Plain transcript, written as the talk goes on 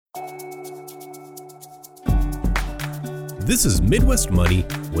This is Midwest Money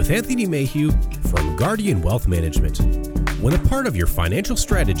with Anthony Mayhew from Guardian Wealth Management. When a part of your financial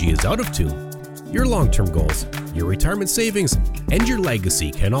strategy is out of tune, your long-term goals, your retirement savings, and your legacy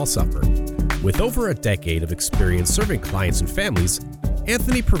can all suffer. With over a decade of experience serving clients and families,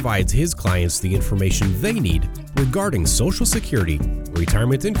 Anthony provides his clients the information they need regarding Social Security,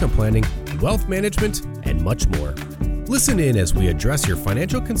 retirement income planning, wealth management, and much more. Listen in as we address your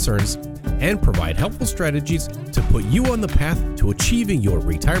financial concerns and provide helpful strategies to put you on the path to achieving your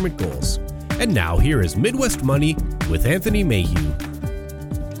retirement goals. And now here is Midwest Money with Anthony Mayhew.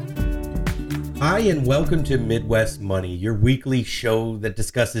 Hi, and welcome to Midwest Money, your weekly show that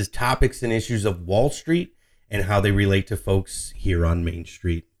discusses topics and issues of Wall Street and how they relate to folks here on Main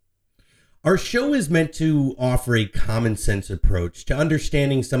Street. Our show is meant to offer a common sense approach to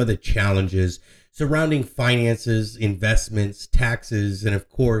understanding some of the challenges surrounding finances, investments, taxes, and of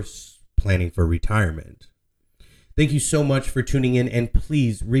course, planning for retirement. Thank you so much for tuning in, and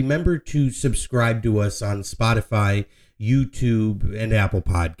please remember to subscribe to us on Spotify, YouTube, and Apple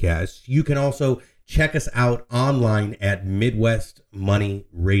Podcasts. You can also check us out online at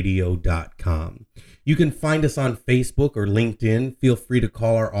MidwestMoneyRadio.com. You can find us on Facebook or LinkedIn. Feel free to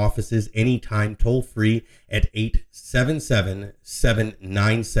call our offices anytime, toll free at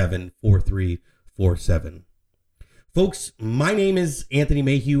 877-797-4347. Folks, my name is Anthony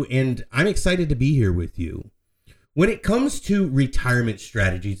Mayhew, and I'm excited to be here with you. When it comes to retirement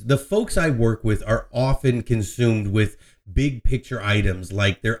strategies, the folks I work with are often consumed with big picture items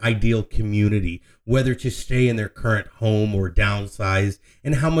like their ideal community, whether to stay in their current home or downsize,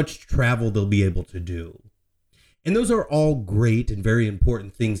 and how much travel they'll be able to do. And those are all great and very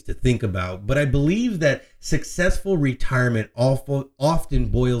important things to think about, but I believe that successful retirement often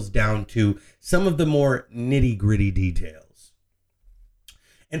boils down to some of the more nitty-gritty details.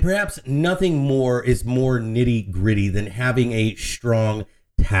 And perhaps nothing more is more nitty-gritty than having a strong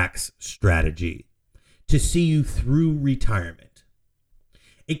tax strategy to see you through retirement.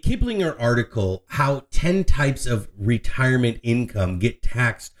 A Kiplinger article, How 10 Types of Retirement Income Get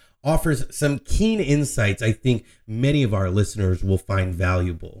Taxed, offers some keen insights I think many of our listeners will find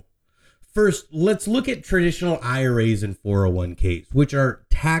valuable. First, let's look at traditional IRAs and 401ks, which are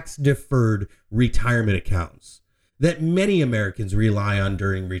tax-deferred retirement accounts that many Americans rely on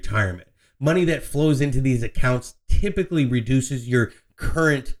during retirement. Money that flows into these accounts typically reduces your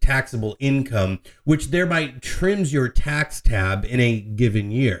current taxable income, which thereby trims your tax tab in a given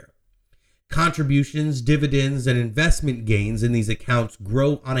year. Contributions, dividends, and investment gains in these accounts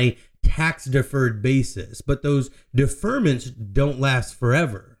grow on a tax-deferred basis, but those deferments don't last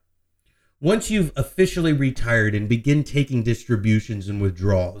forever. Once you've officially retired and begin taking distributions and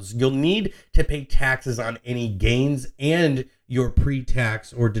withdrawals, you'll need to pay taxes on any gains and your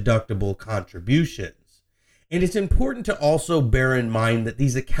pre-tax or deductible contributions. And it's important to also bear in mind that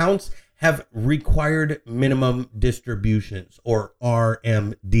these accounts have required minimum distributions, or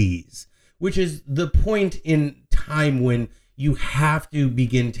RMDs, which is the point in time when you have to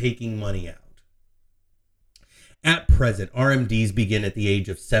begin taking money out. At present, RMDs begin at the age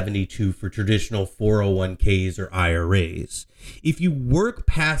of 72 for traditional 401ks or IRAs. If you work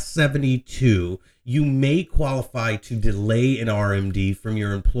past 72, you may qualify to delay an RMD from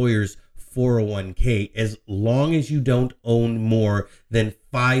your employer's 401k as long as you don't own more than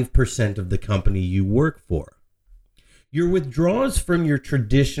 5% of the company you work for. Your withdrawals from your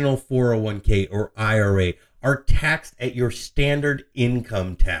traditional 401k or IRA are taxed at your standard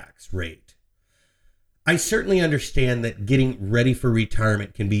income tax rate. I certainly understand that getting ready for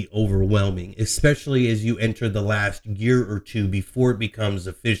retirement can be overwhelming, especially as you enter the last year or two before it becomes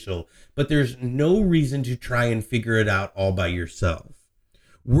official, but there's no reason to try and figure it out all by yourself.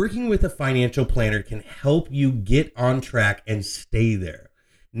 Working with a financial planner can help you get on track and stay there.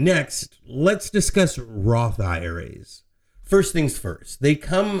 Next, let's discuss Roth IRAs. First things first, they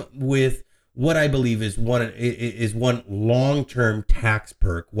come with what I believe is one long-term tax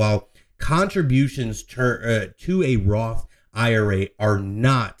perk, while contributions to a Roth IRA are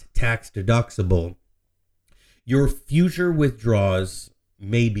not tax deductible. Your future withdrawals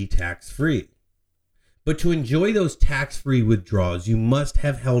may be tax-free. But to enjoy those tax-free withdrawals, you must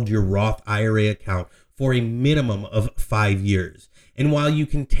have held your Roth IRA account for a minimum of 5 years. And while you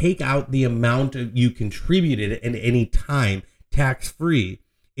can take out the amount you contributed at any time tax-free,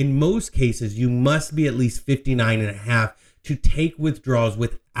 in most cases, you must be at least 59 and a half to take withdrawals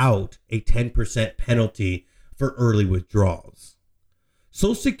without a 10% penalty for early withdrawals.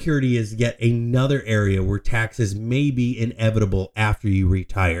 Social Security is yet another area where taxes may be inevitable after you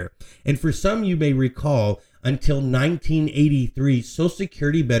retire. And for some, you may recall, until 1983, Social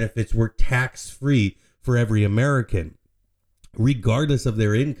Security benefits were tax-free for every American, regardless of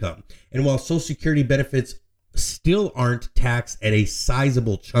their income. And while Social Security benefits still aren't taxed at a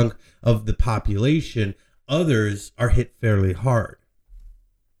sizable chunk of the population, others are hit fairly hard.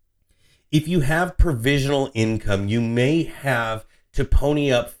 If you have provisional income, you may have to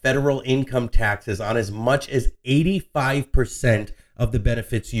pony up federal income taxes on as much as 85% of the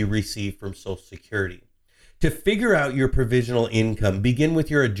benefits you receive from Social Security. To figure out your provisional income, begin with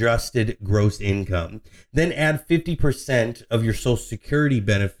your adjusted gross income, then add 50% of your Social Security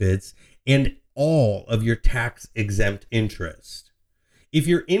benefits and all of your tax-exempt interest. If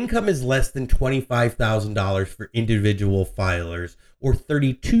your income is less than $25,000 for individual filers or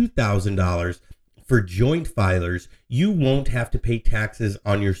 $32,000 for joint filers, you won't have to pay taxes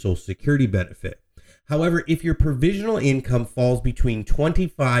on your Social Security benefit. However, if your provisional income falls between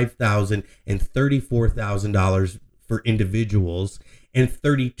 $25,000 and $34,000 for individuals and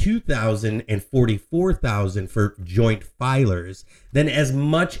 $32,000 and $44,000 for joint filers, then as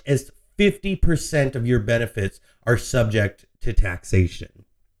much as 50% of your benefits are subject to taxation.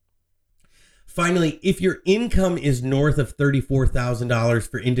 Finally, if your income is north of $34,000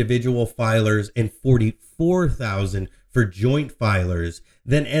 for individual filers and $44,000 for joint filers,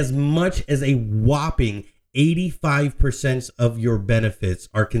 then as much as a whopping 85% of your benefits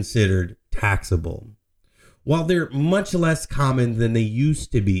are considered taxable. While they're much less common than they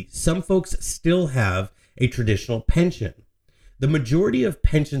used to be, some folks still have a traditional pension. The majority of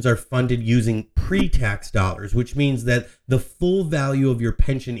pensions are funded using pre-tax dollars, which means that the full value of your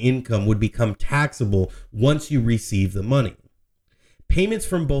pension income would become taxable once you receive the money. Payments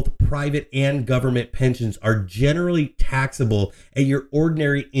from both private and government pensions are generally taxable at your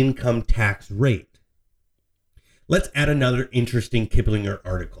ordinary income tax rate. Let's add another interesting Kiplinger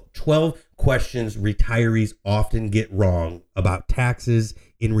article. 12 questions retirees often get wrong about taxes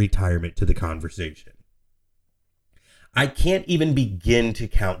in retirement to the conversation. I can't even begin to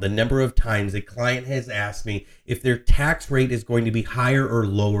count the number of times a client has asked me if their tax rate is going to be higher or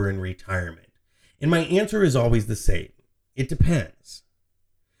lower in retirement. And my answer is always the same. It depends.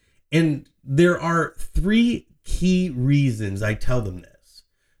 And there are 3 key reasons I tell them this.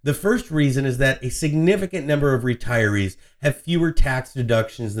 The first reason is that a significant number of retirees have fewer tax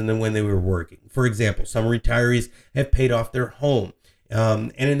deductions than when they were working. For example, some retirees have paid off their home.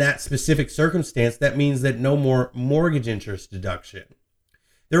 And in that specific circumstance, that means that no more mortgage interest deduction.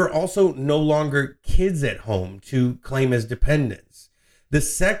 There are also no longer kids at home to claim as dependents. The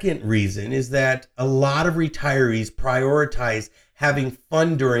second reason is that a lot of retirees prioritize having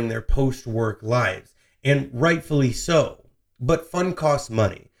fun during their post-work lives, and rightfully so. But fun costs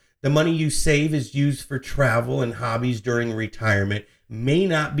money. The money you save is used for travel and hobbies during retirement, may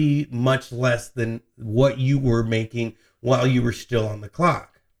not be much less than what you were making while you were still on the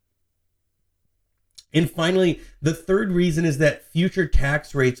clock. And finally, the third reason is that future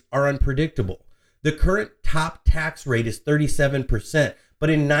tax rates are unpredictable. The current top tax rate is 37%, but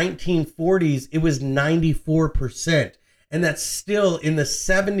in 1940s, it was 94%. And that's still in the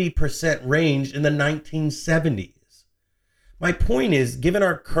 70% range in the 1970s. My point is, given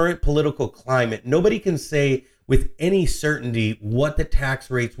our current political climate, nobody can say with any certainty what the tax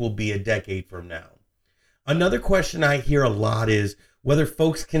rates will be a decade from now. Another question I hear a lot is whether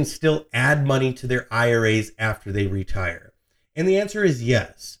folks can still add money to their IRAs after they retire. And the answer is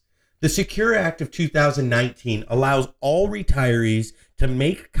yes. The Secure Act of 2019 allows all retirees to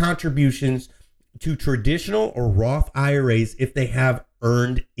make contributions to traditional or Roth IRAs if they have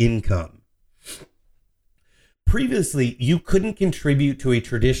earned income. Previously, you couldn't contribute to a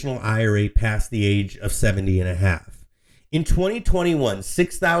traditional IRA past the age of 70 and a half. In 2021,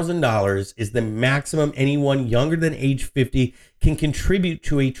 $6,000 is the maximum anyone younger than age 50 can contribute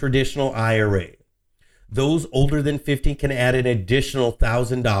to a traditional IRA. Those older than 50 can add an additional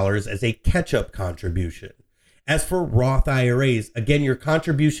 $1,000 as a catch-up contribution. As for Roth IRAs, again, your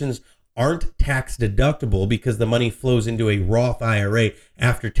contributions aren't tax deductible because the money flows into a Roth IRA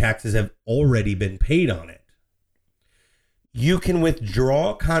after taxes have already been paid on it. You can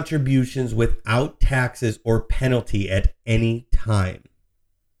withdraw contributions without taxes or penalty at any time.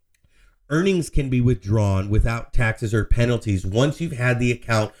 Earnings can be withdrawn without taxes or penalties once you've had the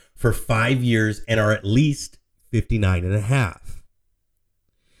account for 5 years and are at least 59 and a half.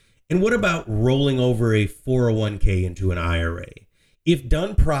 And what about rolling over a 401k into an IRA? If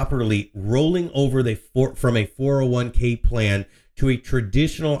done properly, rolling over from a 401k plan to a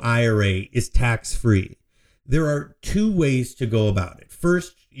traditional IRA is tax-free. There are 2 ways to go about it.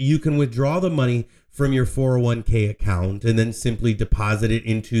 First, you can withdraw the money from your 401k account and then simply deposit it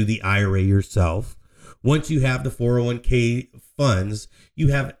into the IRA yourself. Once you have the 401k funds, you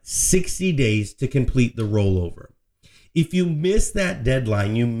have 60 days to complete the rollover. If you miss that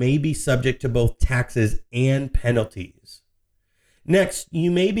deadline, you may be subject to both taxes and penalties. Next,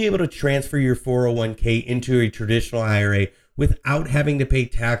 you may be able to transfer your 401k into a traditional IRA without having to pay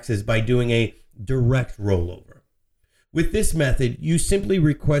taxes by doing a direct rollover. With this method, you simply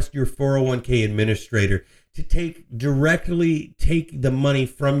request your 401k administrator to directly take the money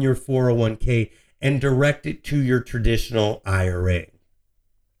from your 401k and direct it to your traditional IRA.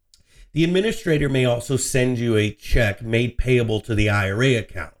 The administrator may also send you a check made payable to the IRA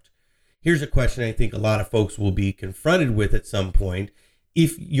account. Here's a question I think a lot of folks will be confronted with at some point.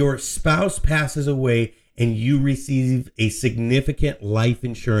 If your spouse passes away and you receive a significant life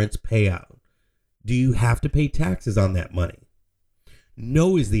insurance payout, do you have to pay taxes on that money?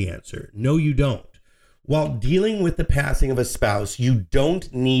 No is the answer. No, you don't. While dealing with the passing of a spouse, you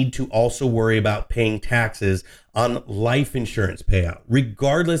don't need to also worry about paying taxes on life insurance payout,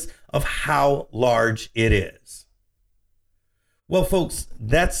 regardless of how large it is. Well, folks,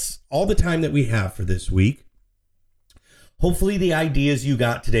 that's all the time that we have for this week. Hopefully the ideas you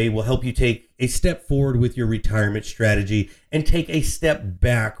got today will help you take a step forward with your retirement strategy and take a step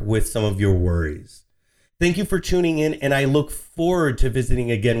back with some of your worries. Thank you for tuning in, and I look forward to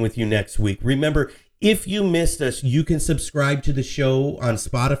visiting again with you next week. Remember, if you missed us, you can subscribe to the show on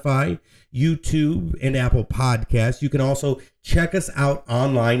Spotify, YouTube, and Apple Podcasts. You can also check us out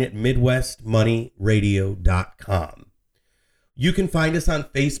online at MidwestMoneyRadio.com. You can find us on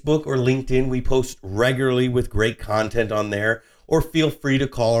Facebook or LinkedIn. We post regularly with great content on there. Or feel free to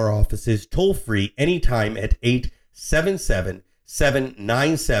call our offices toll-free anytime at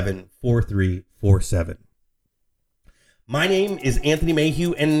 877-797-4347. My name is Anthony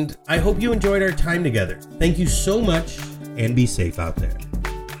Mayhew, and I hope you enjoyed our time together. Thank you so much, and be safe out there.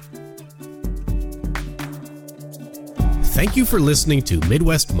 Thank you for listening to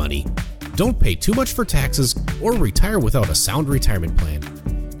Midwest Money. Don't pay too much for taxes or retire without a sound retirement plan.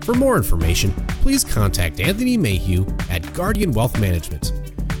 For more information, please contact Anthony Mayhew at Guardian Wealth Management.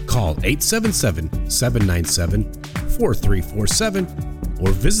 Call 877-797-4347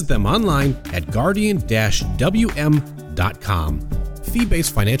 or visit them online at guardian-wm.com.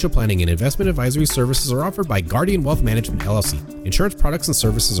 Fee-based financial planning and investment advisory services are offered by Guardian Wealth Management, LLC. Insurance products and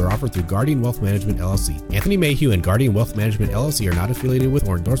services are offered through Guardian Wealth Management, LLC. Anthony Mayhew and Guardian Wealth Management, LLC are not affiliated with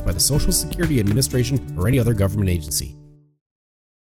or endorsed by the Social Security Administration or any other government agency.